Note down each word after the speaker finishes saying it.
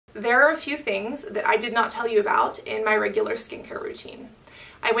there are a few things that I did not tell you about in my regular skincare routine.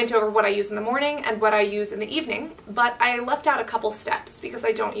 I went over what I use in the morning and what I use in the evening, but I left out a couple steps because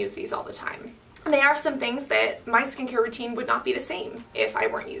I don't that all the time. And they are some things that my skincare routine would not be the same if I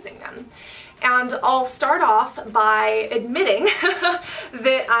weren't using them. And I'll start off by admitting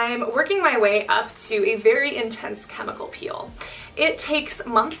that I'm working my way up to a very intense chemical peel. It takes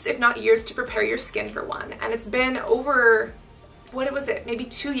months, if not years, to prepare your skin for one, and it's been over, what was it, maybe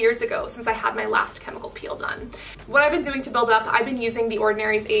 2 years ago since I had my last chemical peel done. What I've been doing to build up, I've been using the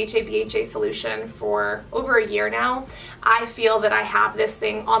Ordinary's AHA BHA solution for over a year now. I feel that I have this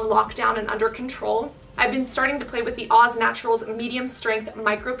thing on lockdown and under control. I've been starting to play with the Oz Naturals medium strength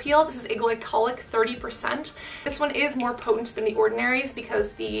micro peel. This is a glycolic 30%. This one is more potent than the Ordinary's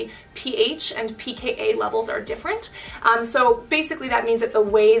because the pH and pKa levels are different. So basically that means that the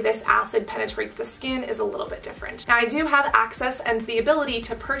way this acid penetrates the skin is a little bit different. Now I do have access and the ability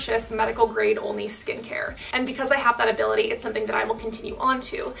to purchase medical grade only skincare. And because I have that ability, it's something that I will continue on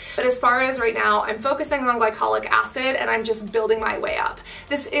to. But as far as right now, I'm focusing on glycolic acid and I'm just building my way up.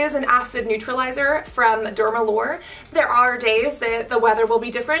 This is an acid neutralizer from Dermalure. There are days that the weather will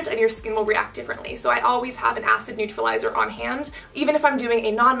be different and your skin will react differently, so I always have an acid neutralizer on hand, even if I'm doing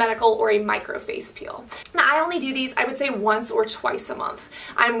a non-medical or a micro face peel. Now I only do these, I would say, once or twice a month.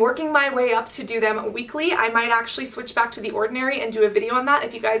 I'm working my way up to do them weekly. I might actually switch back to the Ordinary and do a video on that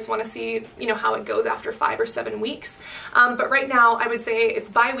if you guys want to see, you know, how it goes after 5 or 7 weeks. But right now I would say it's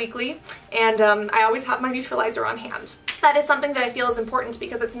bi-weekly, and I always have my neutralizer on hand. That is something that I feel is important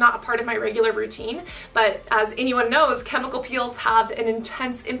because it's not a part of my regular routine, but as anyone knows, chemical peels have an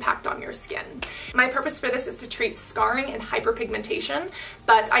intense impact on your skin. My purpose for this is to treat scarring and hyperpigmentation,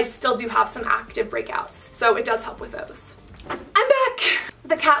 but I still do have some active breakouts, so it does help with those. I'm back!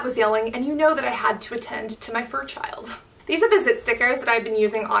 The cat was yelling, and you know that I had to attend to my fur child. These are the Zitstickas that I've been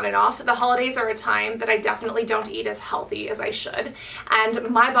using on and off. The holidays are a time that I definitely don't eat as healthy as I should, and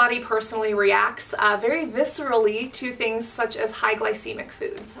my body personally reacts very viscerally to things such as high glycemic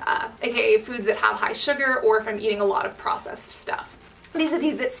foods, aka foods that have high sugar, or if I'm eating a lot of processed stuff. These are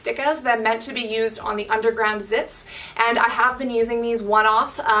these Zitstickas that are meant to be used on the underground zits, and I have been using these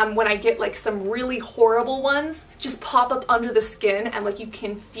one-off when I get like some really horrible ones. Just pop up under the skin and like you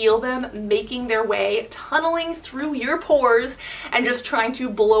can feel them making their way, tunneling through your pores and just trying to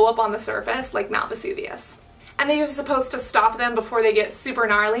blow up on the surface like Mount Vesuvius. And these are supposed to stop them before they get super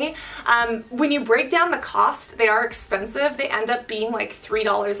gnarly. When you break down the cost, they are expensive. They end up being like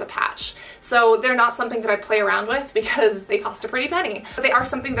 $3 a patch. So they're not something that I play around with because they cost a pretty penny. But they are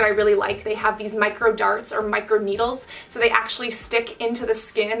something that I really like. They have these micro darts or micro needles, so they actually stick into the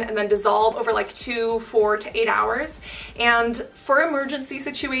skin and then dissolve over like 2, 4 to 8 hours. And for emergency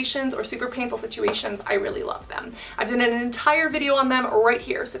situations or super painful situations, I really love them. I've done an entire video on them right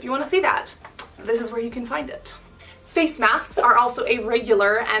here, so if you want to see that, this is where you can find it. Face masks are also a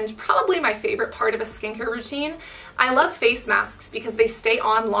regular and probably my favorite part of a skincare routine. I love face masks because they stay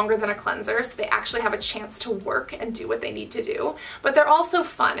on longer than a cleanser, so they actually have a chance to work and do what they need to do. But they're also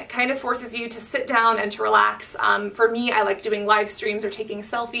fun. It kind of forces you to sit down and to relax. For me, I like doing live streams or taking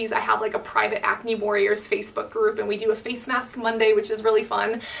selfies. I have like a private Acne Warriors Facebook group, and we do a face mask Monday, which is really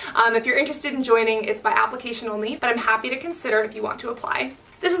fun. If you're interested in joining, it's by application only, but I'm happy to consider if you want to apply.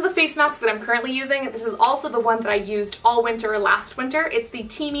 This is the face mask that I'm currently using. This is also the one that I used all winter last winter. It's the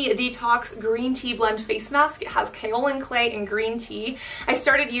Teami Detox Green Tea Blend Face Mask. It has kaolin clay and green tea. I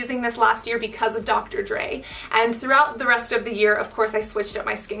started using this last year because of Dr. Dre, and throughout the rest of the year, of course, I switched up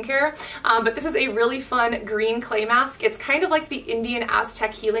my skincare, but this is a really fun green clay mask. It's kind of like the Indian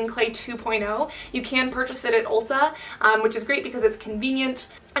Aztec Healing Clay 2.0. You can purchase it at Ulta, which is great because it's convenient.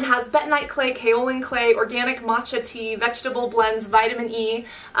 and has bentonite clay, kaolin clay, organic matcha tea, vegetable blends, vitamin E,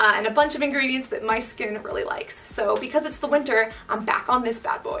 and a bunch of ingredients that my skin really likes. So because it's the winter, I'm back on this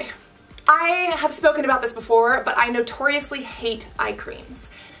bad boy. I have spoken about this before, but I notoriously hate eye creams.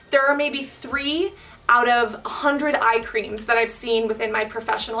 There are maybe 3 out of 100 eye creams that I've seen within my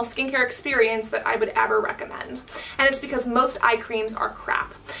professional skincare experience that I would ever recommend. And it's because most eye creams are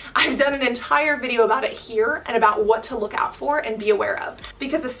crap. I've done an entire video about it here and about what to look out for and be aware of.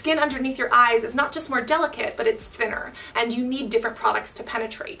 Because the skin underneath your eyes is not just more delicate, but it's thinner, and you need different products to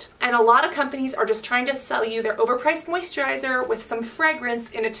penetrate. And a lot of companies are just trying to sell you their overpriced moisturizer with some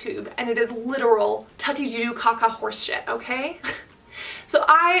fragrance in a tube, and it is literal tutty-doo caca horseshit, okay? So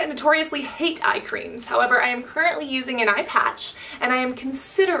I notoriously hate eye creams. However, I am currently using an eye patch, and I am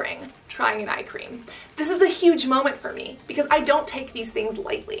considering trying an eye cream. This is a huge moment for me because I don't take these things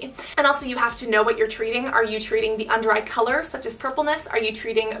lightly. And also you have to know what you're treating. Are you treating the under eye color, such as purpleness? Are you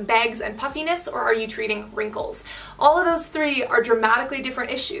treating bags and puffiness, or are you treating wrinkles? All of those three are dramatically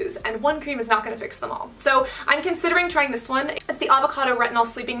different issues, and one cream is not going to fix them all. So I'm considering trying this one. It's the Avocado Retinol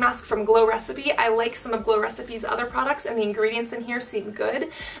Sleeping Mask from Glow Recipe. I like some of Glow Recipe's other products, and the ingredients in here seem good.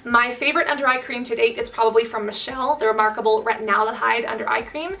 My favorite under eye cream to date is probably from Michelle, the Remarkable Retinaldehyde Under Eye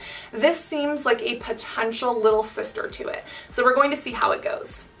Cream. This seems like a potential little sister to it, so we're going to see how it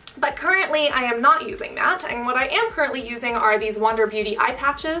goes. But currently I am not using that, and what I am currently using are these Wander Beauty eye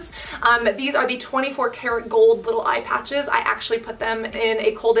patches. These are the 24 karat gold little eye patches. I actually put them in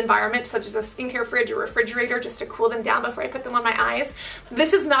a cold environment such as a skincare fridge or refrigerator just to cool them down before I put them on my eyes.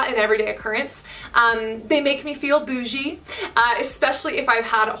 This is not an everyday occurrence. They make me feel bougie, especially if I've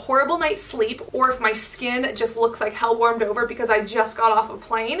had a horrible night's sleep or if my skin just looks like hell warmed over because I just got off a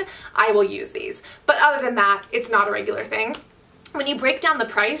plane. I will use these. But other than that, it's not a regular thing. When you break down the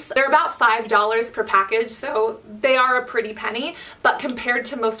price, they're about $5 per package, so they are a pretty penny, but compared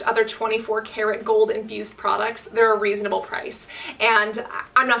to most other 24 karat gold infused products, they're a reasonable price. And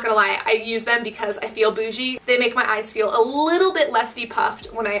I'm not gonna lie, I use them because I feel bougie. They make my eyes feel a little bit less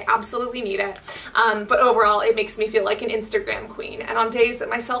depuffed when I absolutely need it, but overall it makes me feel like an Instagram queen. And on days that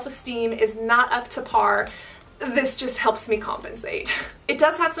my self-esteem is not up to par, this just helps me compensate. It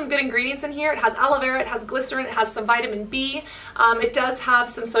does have some good ingredients in here. It has aloe vera, it has glycerin, it has some vitamin B. It does have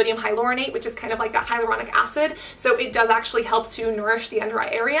some sodium hyaluronate, which is kind of like that hyaluronic acid, so it does actually help to nourish the under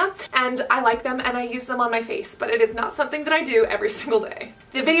eye area. And I like them and I use them on my face, but it is not something that I do every single day.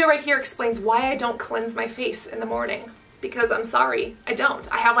 The video right here explains why I don't cleanse my face in the morning. Because I'm sorry, I don't.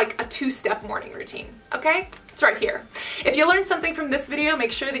 I have like a two-step morning routine, okay? It's right here. If you learned something from this video,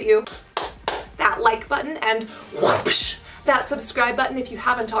 make sure that you that like button and whoosh, that subscribe button if you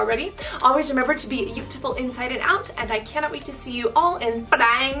haven't already. Always remember to be beautiful inside and out, and I cannot wait to see you all in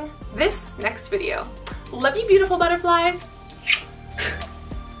this next video. Love you, beautiful butterflies.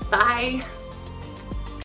 Bye.